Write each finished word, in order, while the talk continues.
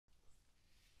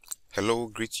Hello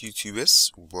great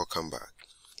YouTubers, welcome back.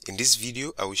 In this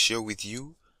video I will share with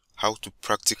you how to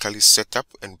practically set up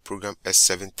and program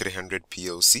S7300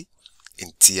 PLC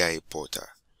in TIA Portal.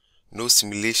 No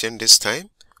simulation this time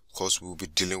because we'll be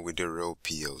dealing with the real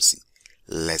PLC.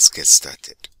 Let's get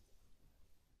started.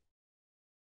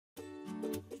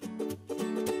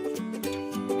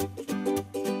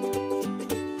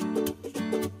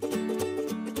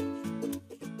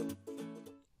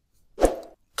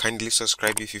 Kindly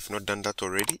subscribe if you've not done that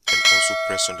already, and also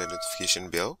press on the notification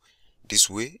bell. This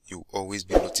way you'll always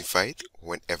be notified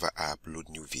whenever I upload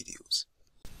new videos.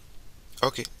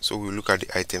 Okay, so we'll look at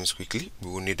the items quickly. We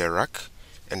will need a rack,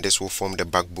 and this will form the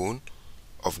backbone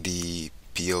of the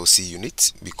PLC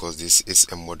unit because this is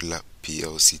a modular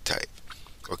PLC type.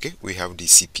 Okay, we have the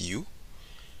CPU.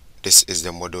 This is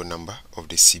the model number of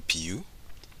the CPU,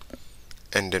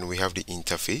 and then we have the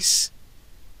interface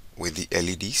with the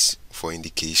LEDs for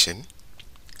indication,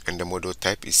 and the model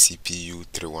type is CPU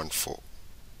 314.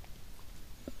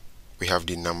 We have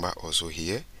the number also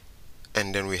here,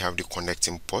 and then we have the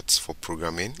connecting ports for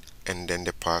programming, and then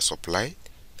the power supply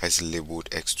that's labeled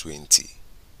X20.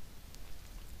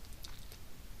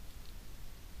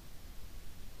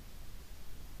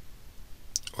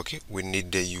 Okay, we need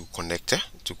the U connector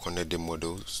to connect the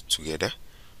modules together.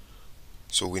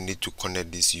 So we need to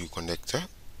connect this U connector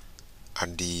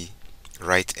at the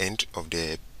right end of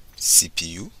the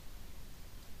CPU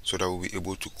so that we'll be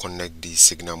able to connect the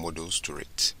signal modules to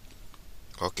it.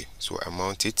 Okay, so I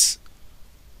mount it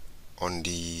on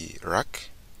the rack,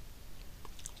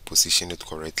 position it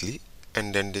correctly,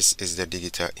 and then this is the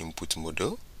digital input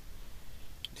module.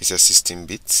 This is a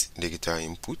 16-bit digital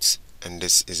input, and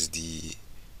this is the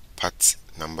part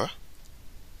number.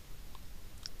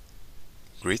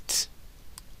 Great.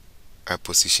 I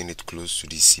position it close to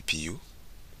the CPU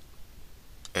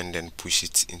and then push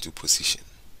it into position,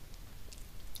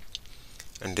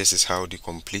 and this is how the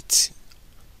complete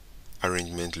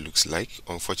arrangement looks like.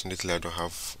 Unfortunately, I don't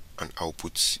have an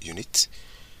output unit,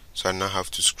 so I now have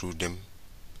to screw them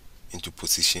into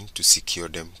position to secure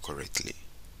them correctly.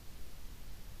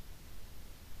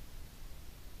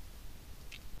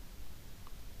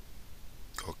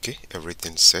 Okay,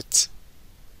 everything's set.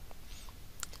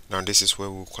 Now this is where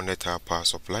we'll connect our power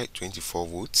supply, 24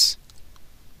 volts.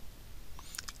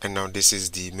 And now this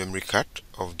is the memory card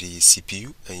of the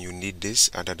CPU, and you need this,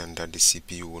 other than that the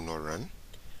CPU will not run.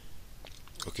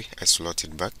 Okay, I slot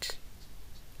it back,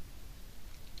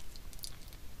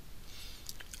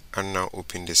 and now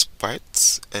open this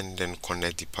part and then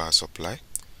connect the power supply.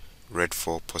 Red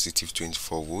for positive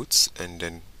 24 volts, and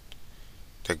then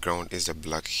the ground is the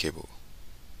black cable.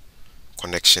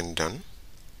 Connection done,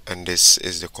 and this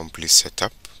is the complete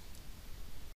setup.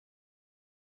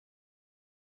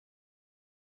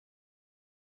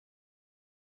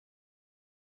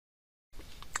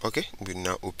 Okay, we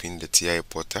now open the TIA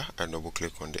Portal. I double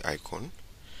click on the icon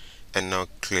and now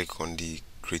click on the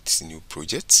create new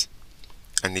project.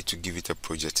 I need to give it a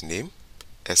project name,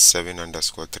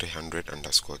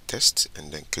 S7_300_test,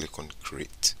 and then click on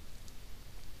create.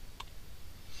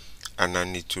 And I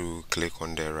need to click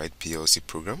on the right PLC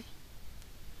program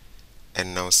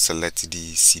and now select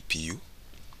the CPU.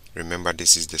 Remember,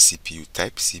 this is the CPU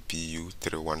type, CPU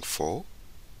 314.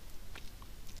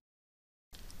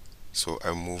 So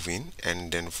I move in,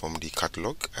 and then from the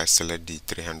catalog I select the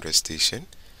 300 station.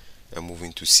 I move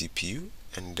into CPU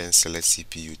and then select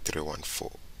CPU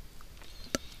 314.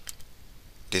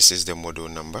 This is the model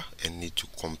number and need to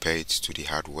compare it to the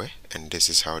hardware, and this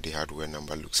is how the hardware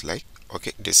number looks like.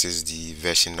 Okay, this is the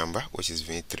version number, which is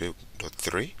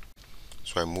v3.3.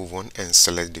 So I move on and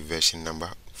select the version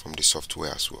number from the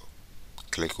software as well.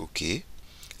 Click OK,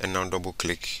 and now double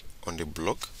click on the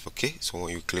block. Okay, so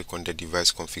when you click on the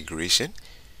device configuration,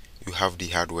 you have the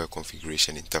hardware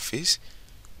configuration interface.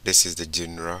 This is the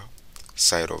general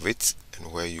side of it,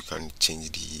 and where you can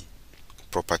change the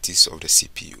properties of the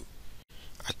CPU.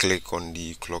 I click on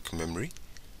the clock memory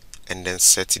and then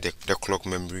set the clock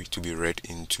memory to be read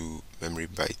into memory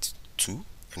byte 2,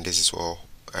 and this is all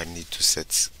I need to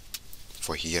set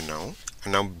for here now.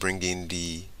 And now bring in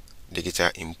the digital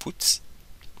input.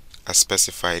 I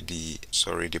specify the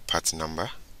part number,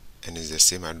 and it's the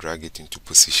same. I drag it into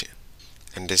position,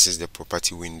 and this is the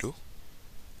property window.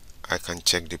 I can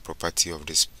check the property of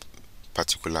this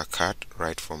particular card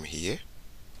right from here.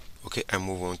 Okay, I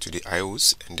move on to the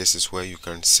IOs, and this is where you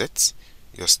can set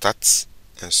your start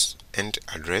and end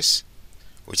address,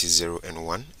 which is 0 and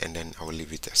 1, and then I will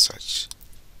leave it as such.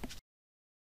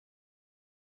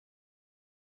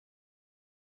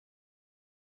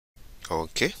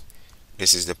 Okay,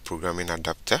 this is the programming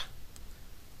adapter.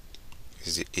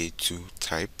 This is the A2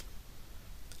 type,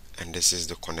 and this is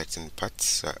the connecting part.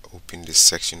 So I open this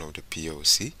section of the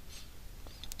PLC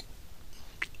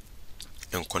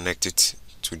and connect it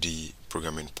to the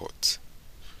programming port.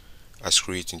 I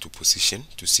screw it into position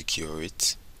to secure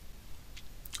it.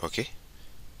 Okay,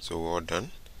 so we're all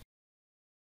done.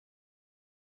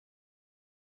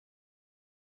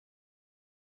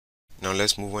 Now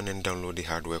let's move on and download the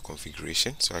hardware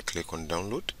configuration. So I click on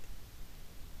download,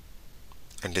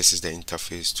 and this is the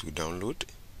interface to download.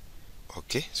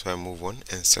 Okay, so I move on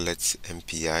and select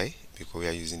MPI because we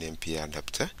are using the MPI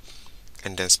adapter,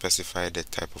 and then specify the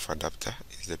type of adapter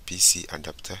is the PC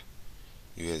adapter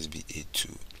USB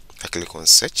A2. I click on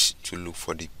search to look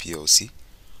for the PLC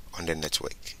on the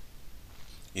network.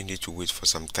 You need to wait for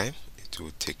some time, it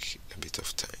will take a bit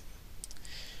of time.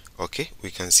 Okay, we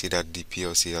can see that the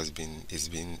PLC is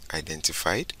being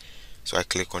identified. So I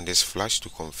click on this flash to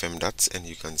confirm that, and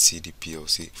you can see the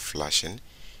PLC flashing,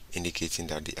 indicating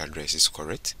that the address is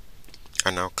correct.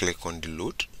 And now click on the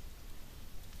load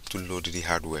to load the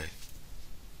hardware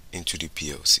into the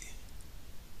PLC.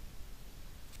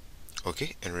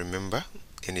 Okay, and remember,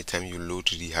 anytime you load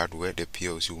the hardware, the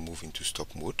PLC will move into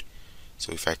stop mode.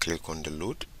 So if I click on the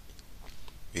load,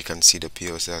 we can see the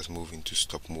PLC has moved into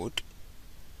stop mode,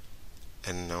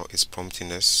 and now it's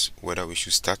prompting us whether we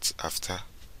should start after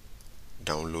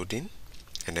downloading,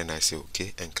 and then I say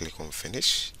okay and click on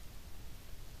finish.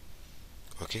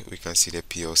 Okay, we can see the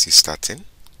PLC starting.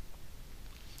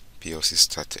 PLC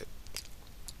started.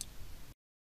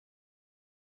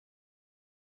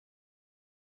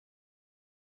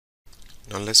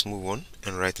 Now let's move on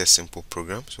and write a simple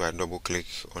program. So I double click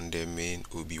on the main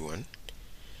OB1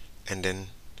 and then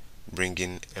bring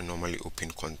in a normally open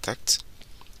contact,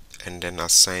 and then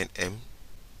assign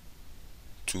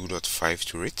M2.5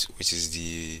 to it, which is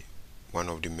the one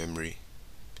of the memory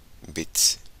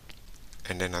bits,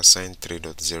 and then assign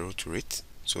 3.0 to it,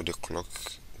 so the clock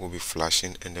will be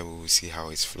flashing, and then we will see how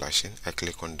it's flashing. I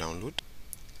click on download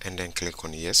and then click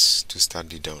on yes to start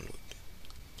the download.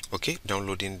 Okay,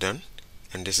 downloading done,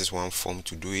 and this is one form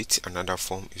to do it. Another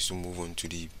form is to move on to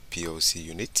the PLC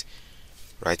unit,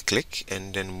 right click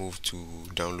and then move to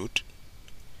download,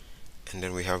 and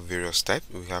then we have various types.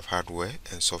 We have hardware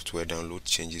and software download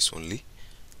changes only,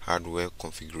 hardware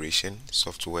configuration,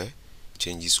 software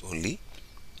changes only,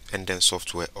 and then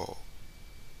software all.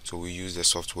 So we use the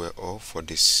software all for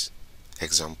this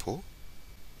example.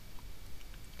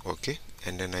 Okay,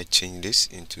 and then I change this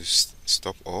into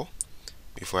stop all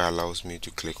before it allows me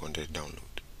to click on the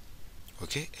download.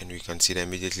 Okay, and we can see that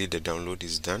immediately the download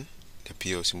is done, the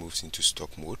PLC moves into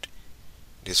stop mode.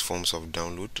 These forms of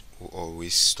download will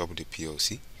always stop the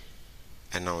PLC,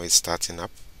 and now it's starting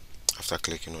up after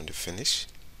clicking on the finish.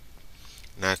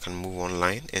 Now I can move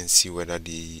online and see whether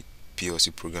the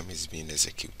PLC program is being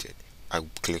executed. I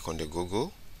click on the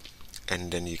Google,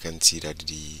 and then you can see that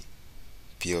the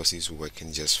PLC is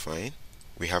working just fine.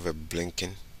 We have a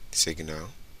blinking signal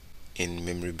in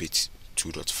memory bit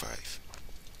 2.5.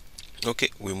 Okay,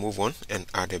 we move on and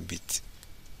add a bit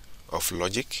of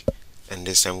logic, and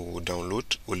this time we will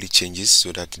download only changes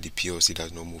so that the PLC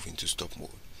does not move into stop mode.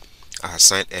 I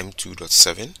assign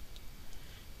M2.7,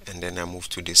 and then I move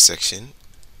to this section,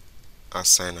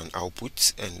 assign an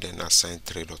output, and then assign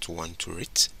 3.1 to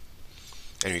it,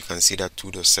 and you can see that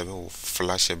 2.7 will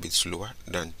flash a bit slower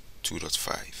than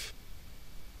 2.5.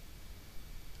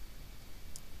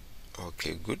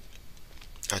 Okay, good.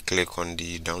 I click on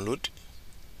the download.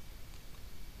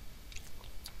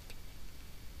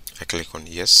 I click on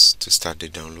yes to start the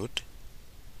download,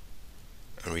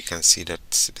 and we can see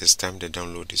that this time the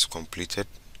download is completed.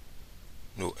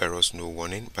 No errors, no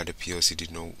warning, but the PLC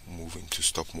did not move into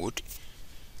stop mode.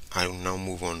 I will now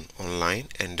move on online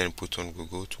and then put on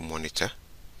Google to monitor,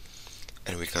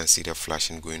 and we can see the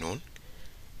flashing going on,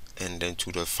 and then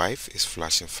 2.5 is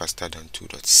flashing faster than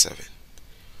 2.7,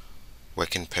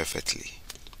 working perfectly.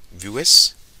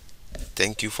 Viewers,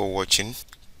 thank you for watching.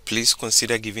 Please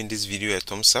consider giving this video a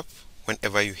thumbs up.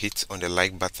 Whenever you hit on the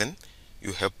like button,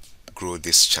 you help grow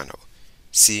this channel.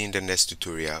 See you in the next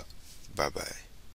tutorial. Bye bye.